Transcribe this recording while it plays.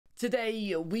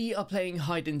Today we are playing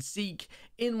hide and seek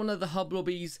in one of the hub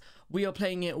lobbies. We are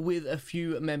playing it with a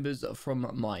few members from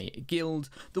my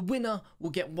guild. The winner will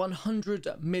get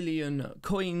 100 million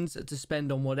coins to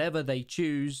spend on whatever they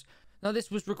choose. Now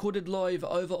this was recorded live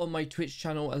over on my Twitch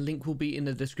channel. A link will be in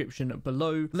the description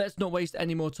below. Let's not waste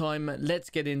any more time.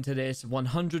 Let's get into this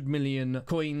 100 million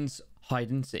coins hide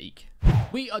and seek.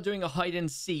 We are doing a hide and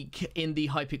seek in the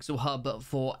Hypixel hub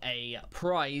for a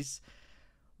prize.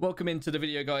 Welcome into the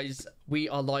video, guys. We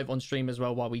are live on stream as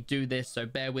well while we do this, so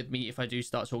bear with me if I do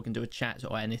start talking to a chat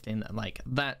or anything like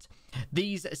that.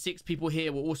 These 6 people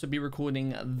here will also be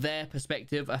recording their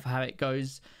perspective of how it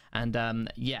goes, and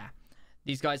yeah,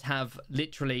 these guys have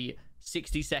literally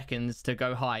 60 seconds to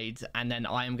go hide, and then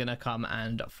I am gonna come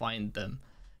and find them.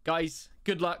 Guys,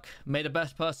 good luck. May the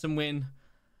best person win.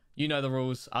 You know the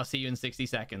rules. I'll see you in 60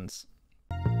 seconds.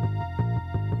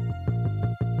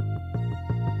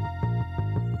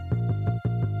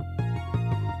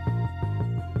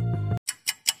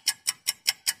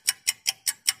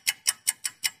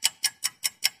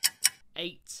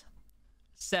 Eight,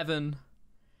 7,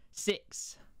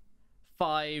 6,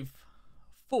 5,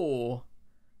 4,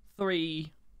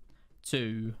 3,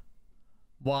 2,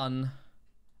 1.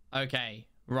 Okay,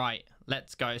 right,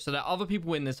 let's go. So there are other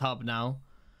people in this hub now,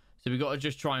 so we've got to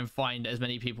just try and find as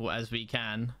many people as we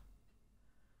can.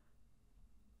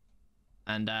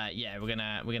 And yeah, we're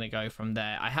gonna go from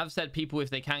there. I have said people,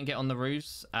 if they can get on the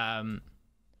roofs, then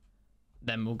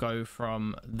we'll go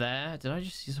from there. Did I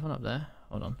just see someone up there?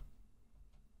 Hold on.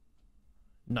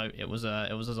 No, it was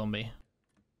a zombie.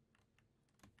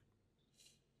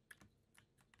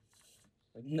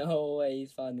 No way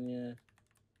he's finding me.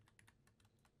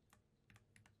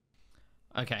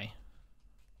 Okay.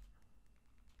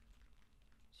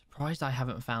 Surprised I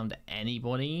haven't found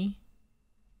anybody.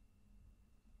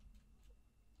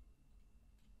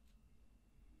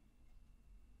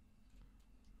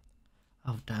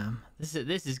 Oh damn. This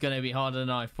is gonna be harder than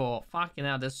I thought. Fucking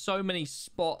hell, there's so many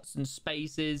spots and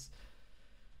spaces.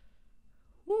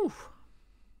 Woo.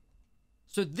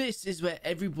 So this is where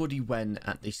everybody went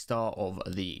at the start of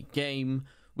the game.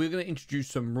 We're going to introduce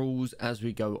some rules as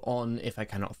we go on if I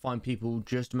cannot find people,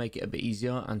 just to make it a bit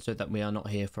easier and so that we are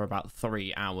not here for about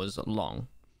 3 hours long.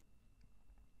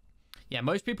 Yeah,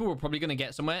 most people were probably going to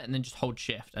get somewhere and then just hold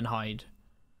shift and hide.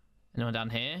 Anyone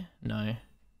down here? No.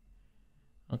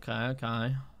 Okay,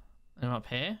 okay. Anyone up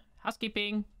here?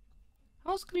 Housekeeping.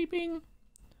 Housekeeping.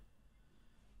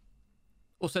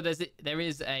 Also, there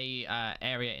is a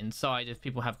area inside. If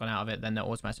people have gone out of it, then they're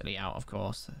automatically out, of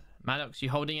course. Maddox,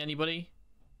 you holding anybody?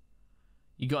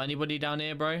 You got anybody down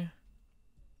here, bro?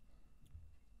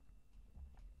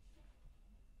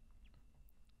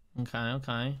 Okay,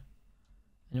 okay.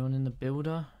 Anyone in the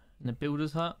builder? In the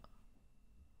builder's hut?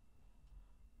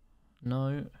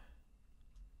 No.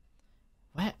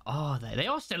 Where are they? They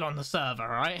are still on the server,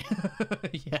 right?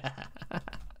 Yeah.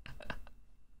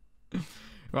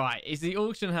 Right, is the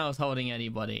auction house holding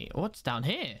anybody? What's down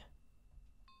here?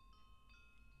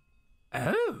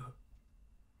 Oh!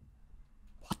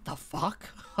 What the fuck?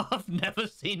 I've never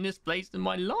seen this place in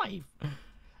my life.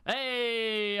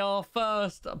 Hey, our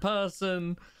first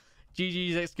person.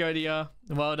 GG's Excodia.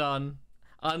 Well done.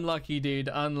 Unlucky, dude.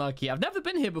 Unlucky. I've never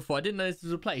been here before. I didn't know this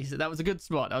was a place. That was a good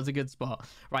spot. That was a good spot.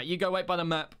 Right, you go wait by the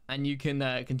map and you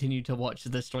can continue to watch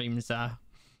the streams.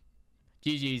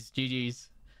 GG's. GG's.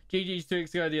 GG's to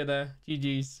Excodia there.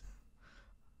 GG's.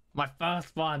 My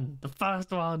first one. The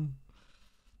first one.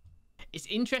 It's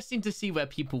interesting to see where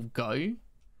people go.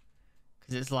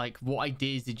 Because it's like, what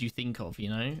ideas did you think of, you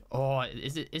know? Oh,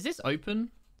 is this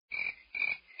open?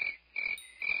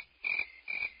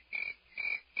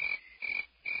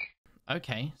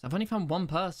 Okay, so I've only found one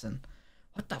person.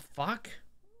 What the fuck?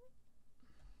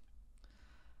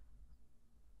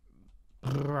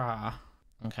 Bruh.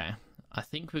 Okay. I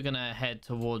think we're gonna head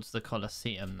towards the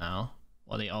Colosseum now,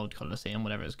 or the old Colosseum,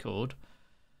 whatever it's called.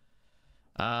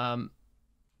 Okay.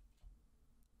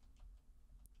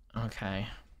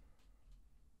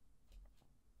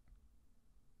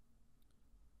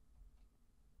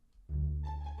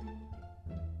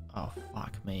 Oh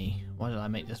fuck me! Why did I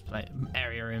make this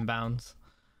area inbounds?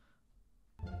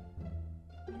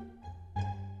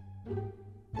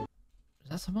 Is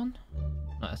that someone?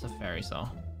 No, that's a fairy soul.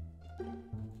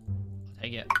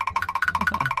 Take it.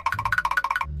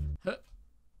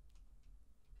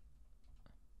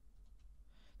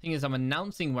 Thing is, I'm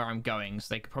announcing where I'm going,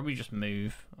 so they could probably just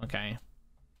move. Okay.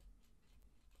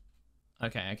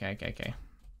 Okay.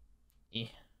 Yeah.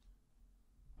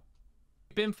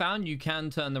 Been found, you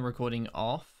can turn the recording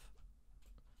off.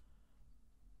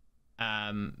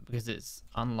 Because it's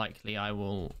unlikely I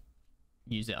will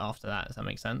use it after that. Does that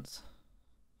make sense?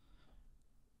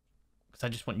 Because I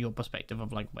just want your perspective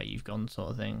of like where you've gone,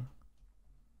 sort of thing.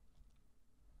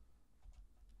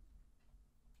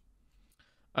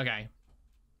 Okay.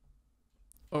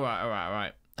 All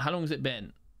right. How long has it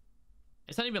been?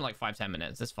 It's only been like 5-10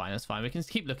 minutes. That's fine. We can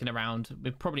keep looking around.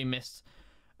 We've probably missed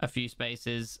a few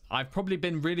spaces. I've probably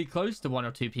been really close to 1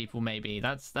 or 2 people, maybe.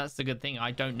 That's the good thing.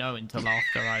 I don't know until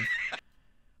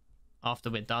after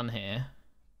we're done here.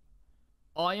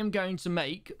 I am going to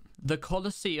make the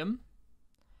Colosseum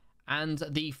and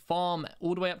the farm,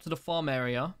 all the way up to the farm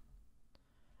area,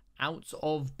 out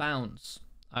of bounds.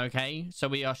 Okay, so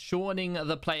we are shortening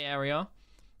the play area.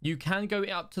 You can go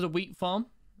up to the wheat farm.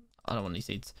 I don't want any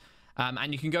seeds.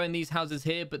 And you can go in these houses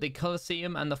here, but the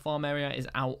Colosseum and the farm area is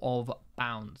out of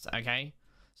bounds. Okay,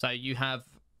 so you have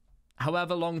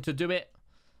however long to do it,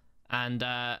 and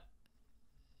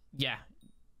yeah,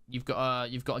 you've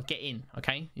got to get in.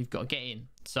 Okay, you've got to get in.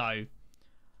 So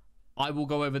I will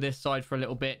go over this side for a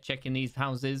little bit, checking these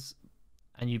houses,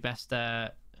 and you best be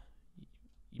out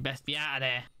of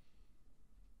there.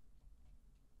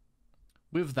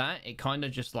 With that, it kind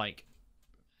of just like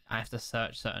I have to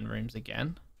search certain rooms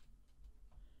again.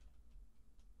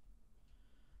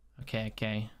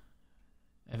 Okay.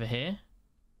 Over here.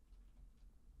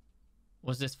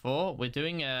 What's this for? We're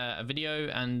doing a video,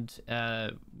 and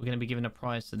we're going to be giving a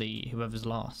prize to whoever's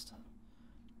last.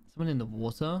 Someone in the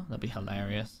water? That'd be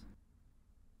hilarious.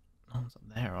 No one's up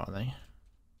there, are they?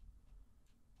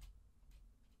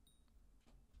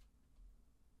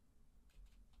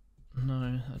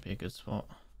 No, that'd be a good spot.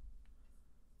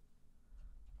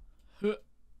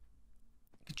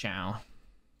 Ciao.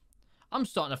 I'm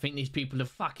starting to think these people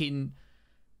have fucking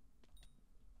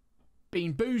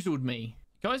been boozled me.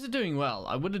 You guys are doing well.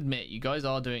 I would admit, you guys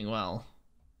are doing well.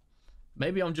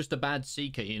 Maybe I'm just a bad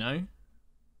seeker, you know?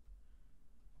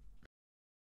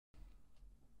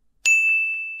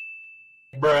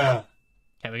 Bruh.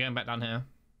 Okay, we're going back down here.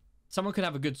 Someone could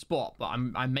have a good spot, but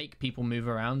I make people move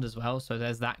around as well, so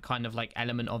there's that kind of like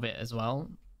element of it as well.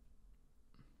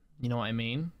 You know what I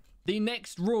mean? The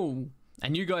next rule,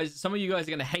 and you guys, some of you guys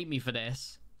are going to hate me for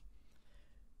this.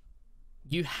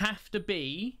 You have to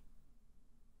be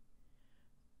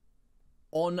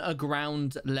on a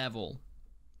ground level.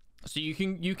 So you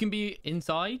can be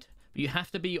inside, but you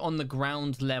have to be on the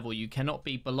ground level. You cannot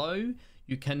be below,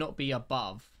 you cannot be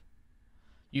above.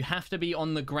 You have to be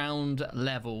on the ground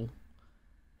level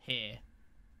here.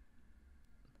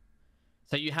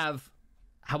 So you have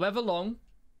however long,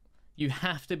 you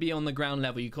have to be on the ground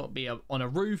level. You can't be on a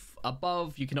roof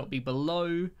above, you cannot be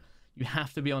below. You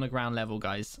have to be on a ground level,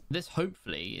 guys. This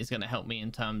hopefully is going to help me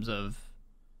in terms of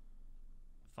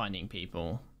finding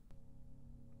people.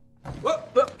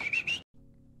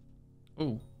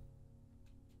 Ooh.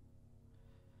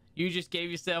 You just gave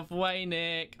yourself away,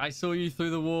 Nick. I saw you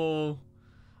through the wall.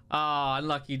 Ah,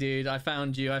 unlucky, dude. I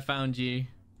found you.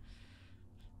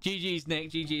 GG's,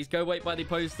 Nick. GG's. Go wait by the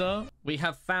poster. We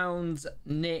have found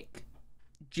Nick.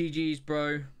 GG's,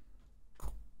 bro.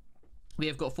 We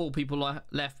have got 4 people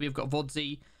left. We have got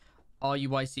Vodzi,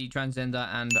 RUIC, Transgender,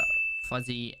 and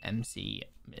Fuzzy MC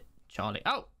Charlie.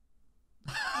 Oh!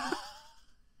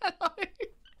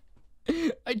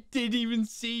 I didn't even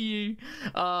see you.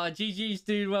 Ah, GG's,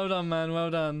 dude. Well done, man.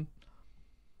 Well done.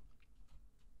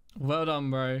 Well done,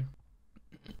 bro.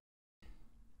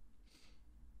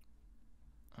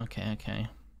 Okay.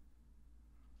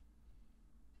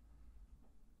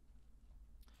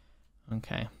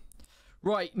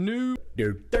 Right, new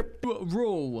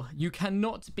rule. You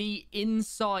cannot be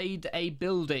inside a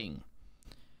building.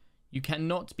 You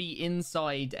cannot be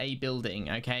inside a building,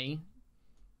 okay?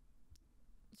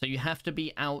 So you have to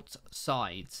be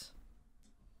outside.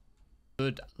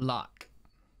 Good luck.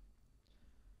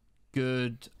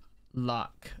 Good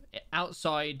luck.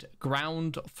 Outside,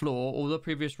 ground floor. All the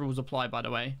previous rules apply, by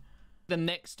the way. The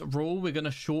next rule, we're going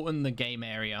to shorten the game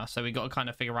area. So we got to kind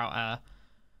of figure out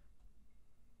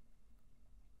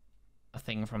a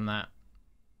thing from that.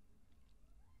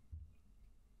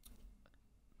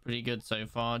 Pretty good so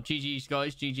far. GG's,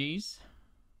 guys. GG's.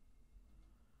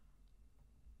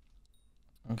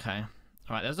 Okay.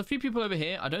 All right. There's a few people over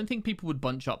here. I don't think people would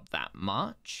bunch up that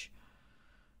much.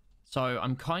 So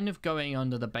I'm kind of going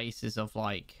under the basis of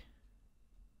like...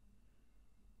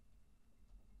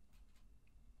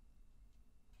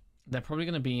 They're probably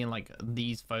going to be in like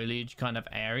these foliage kind of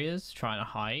areas trying to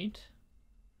hide.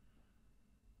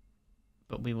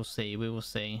 But we will see. We will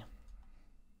see.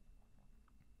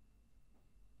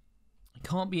 It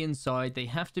can't be inside. They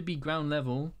have to be ground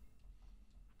level.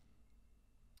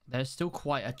 There's still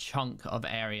quite a chunk of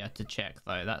area to check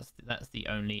though. That's the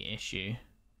only issue.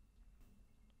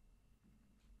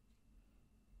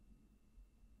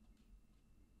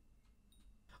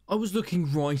 I was looking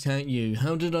right at you.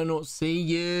 How did I not see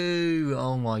you?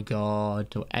 Oh my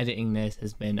god. Editing this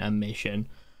has been a mission.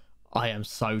 I am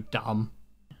so dumb.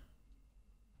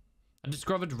 I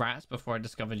discovered rats before I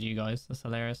discovered you guys. That's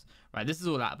hilarious. Right, this is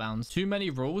all out of bounds. Too many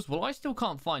rules? Well, I still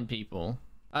can't find people.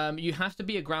 You have to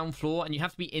be a ground floor, and you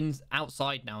have to be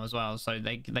outside now as well, so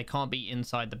they can't be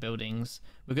inside the buildings.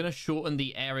 We're going to shorten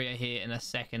the area here in a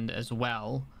second as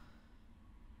well.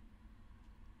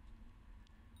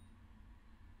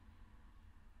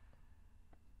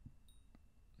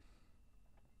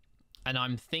 And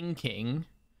I'm thinking,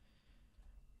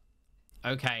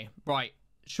 okay, right,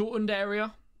 shortened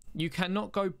area. You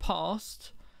cannot go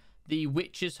past the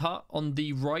witch's hut on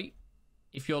the right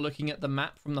if you're looking at the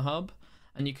map from the hub.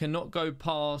 And you cannot go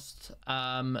past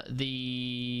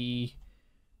the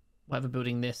whatever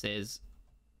building this is,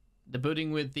 the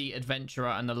building with the adventurer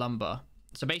and the lumber.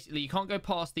 So basically you can't go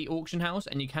past the auction house,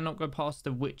 and you cannot go past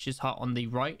the witch's hut on the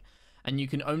right, and you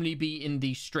can only be in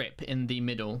the strip in the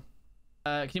middle.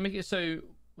 Can you make it so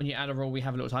when you add a roll we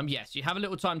have a little time? Yes, you have a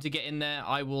little time to get in there.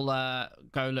 I will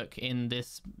go look in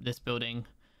this building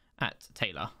at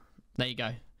Taylor. There you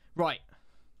go. Right,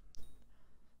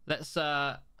 let's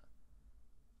start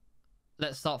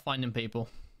finding people.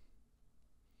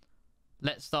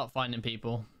 Let's start finding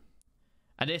people.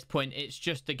 At this point, it's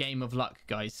just a game of luck,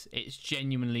 guys. It's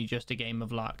genuinely just a game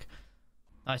of luck.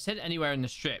 I said anywhere in the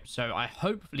strip, so I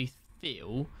hopefully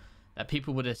feel that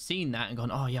people would have seen that and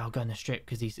gone, oh yeah, I'll go in the strip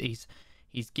because he's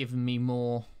given me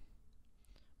more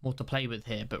to play with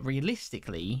here. But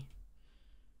realistically,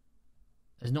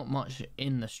 there's not much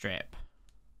in the strip.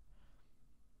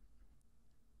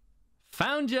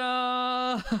 Found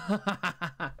ya!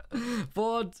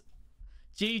 Bod.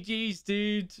 GG's,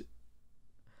 dude.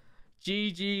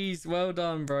 GG's. Well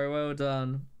done, bro. Well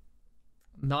done.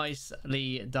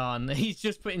 Nicely done. He's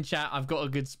just put in chat, I've got a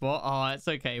good spot. Oh, it's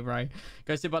okay, bro.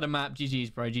 Go sit by the map.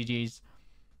 GG's, bro. GG's.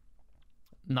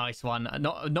 Nice one.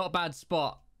 Not a bad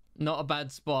spot. Not a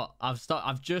bad spot.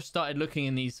 I've just started looking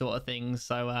in these sort of things.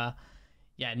 So,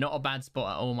 yeah, not a bad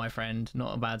spot at all, my friend.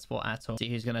 Not a bad spot at all. See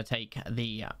who's going to take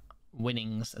the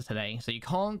winnings today. So you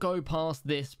can't go past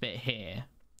this bit here.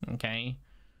 Okay.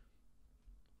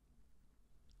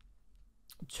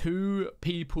 2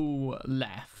 people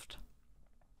left.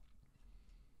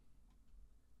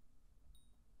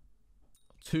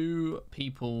 2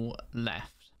 people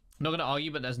left. I'm not going to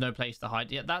argue, but there's no place to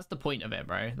hide. Yeah, that's the point of it,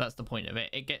 bro. That's the point of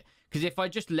it. Because if I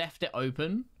just left it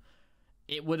open,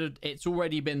 it's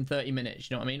already been 30 minutes,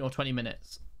 you know what I mean? Or 20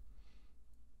 minutes.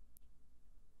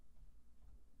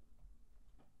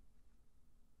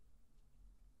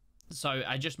 So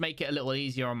I just make it a little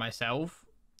easier on myself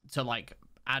to like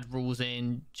add rules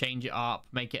in, change it up,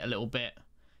 make it a little bit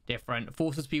different,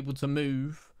 forces people to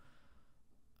move,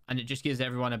 and it just gives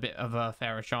everyone a bit of a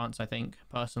fairer chance, I think,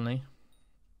 personally.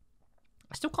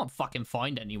 I still can't fucking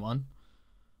find anyone.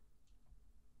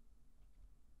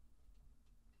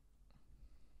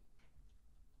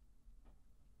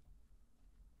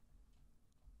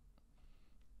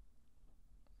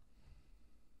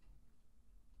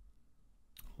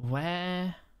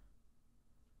 Where?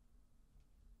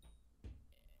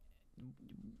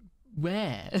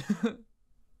 What?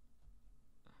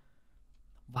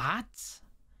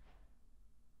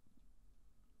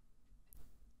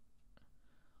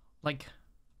 Like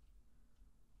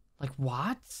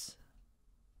what?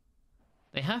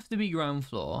 They have to be ground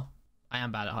floor. I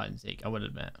am bad at hide and seek. I would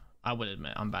admit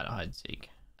I'm bad at hide and seek.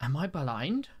 Am I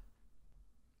blind?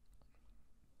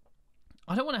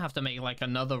 I don't want to have to make like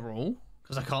another rule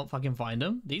because I can't fucking find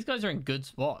them. These guys are in good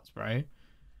spots, bro.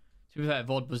 To be fair,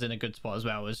 VOD was in a good spot as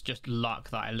well. It was just luck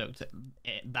that I looked at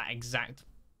it, that exact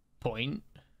point.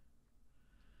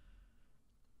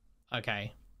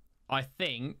 Okay. I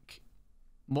think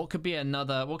what could be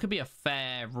a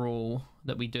fair rule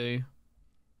that we do?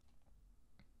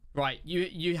 Right,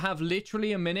 you have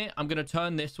literally a minute. I'm going to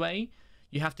turn this way.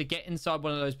 You have to get inside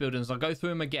one of those buildings. I'll go through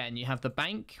them again. You have the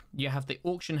bank, you have the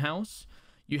auction house,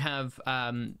 you have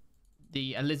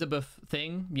the Elizabeth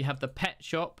thing, you have the pet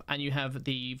shop, and you have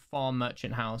the farm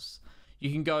merchant house.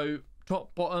 You can go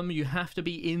top, bottom. You have to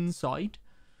be inside.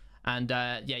 And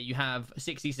yeah, you have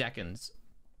 60 seconds.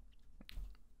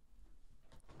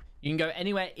 You can go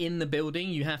anywhere in the building.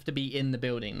 You have to be in the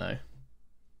building, though.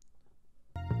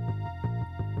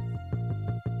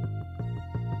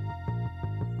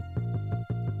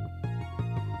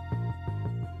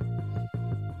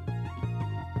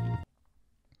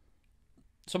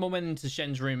 Someone went into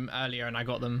Shen's room earlier and I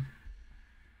got them.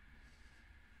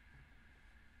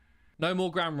 No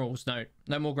more ground rules. No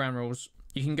more ground rules.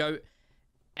 You can go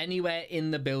anywhere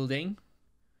in the building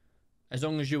as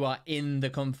long as you are in the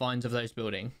confines of those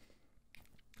buildings.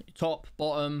 Top,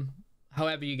 bottom,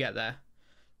 however you get there.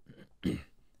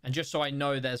 And just so I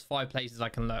know, there's 5 places I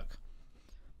can look.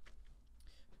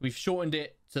 We've shortened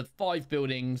it to 5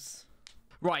 buildings.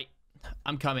 Right,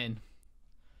 I'm coming.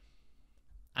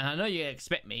 And I know you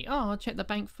expect me. Oh, I'll check the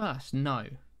bank first. No.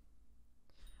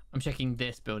 I'm checking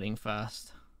this building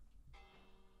first.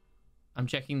 I'm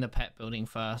checking the pet building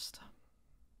first.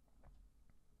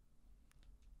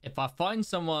 If I find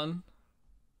someone...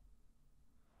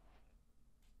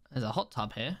 There's a hot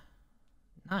tub here.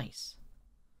 Nice.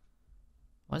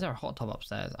 Why is there a hot tub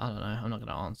upstairs? I don't know. I'm not going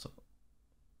to answer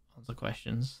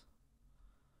questions.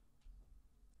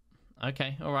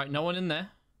 Okay, alright. No one in there.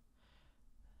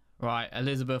 Right,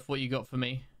 Elizabeth, what you got for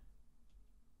me?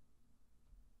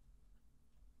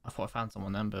 I thought I found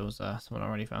someone then, but it was someone I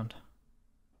already found.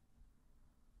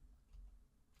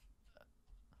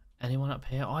 Anyone up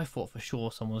here? I thought for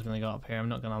sure someone was going to go up here. I'm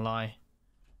not going to lie.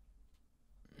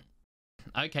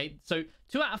 Okay, so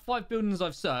 2 out of 5 buildings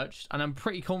I've searched, and I'm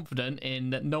pretty confident in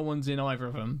that no one's in either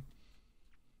of them.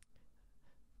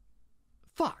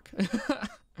 Fuck.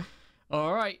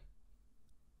 Alright.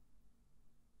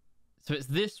 So it's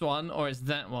this one or it's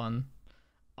that one.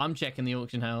 I'm checking the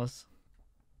auction house.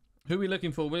 Who are we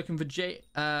looking for? We're looking for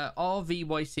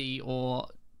RVYC or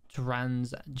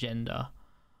transgender.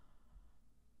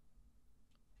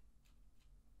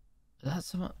 That's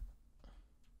someone.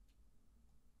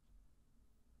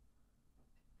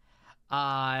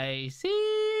 I see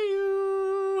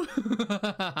you.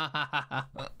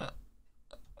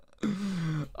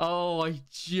 Oh, I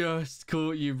just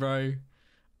caught you, bro.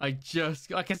 I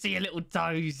can see your little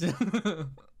toes.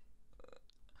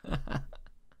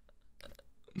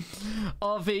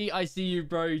 RV, I see you,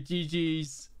 bro.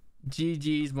 GG's.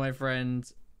 GG's, my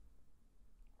friend.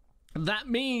 That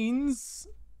means...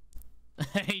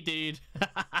 Hey, dude.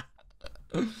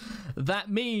 That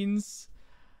means...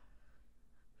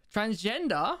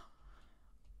 Transgender?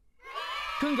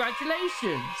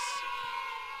 Congratulations.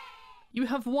 You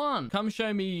have won. Come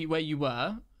show me where you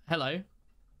were. Hello.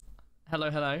 Hello,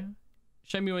 hello.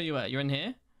 Show me where you were. You're in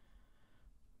here?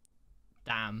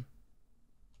 Damn.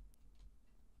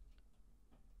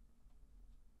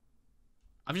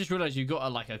 I've just realized you got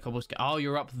a couple... Oh,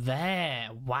 you're up there.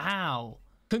 Wow.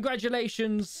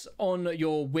 Congratulations on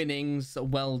your winnings.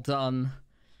 Well done.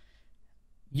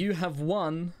 You have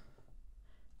won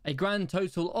a grand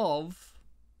total of...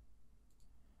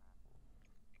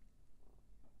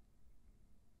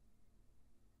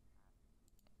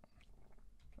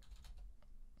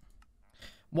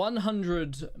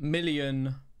 $100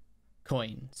 million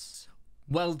coins.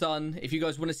 Well done. If you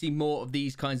guys want to see more of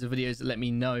these kinds of videos, let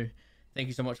me know. Thank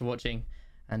you so much for watching.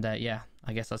 And yeah,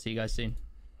 I guess I'll see you guys soon.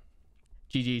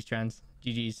 GG's, trans.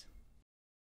 GG's.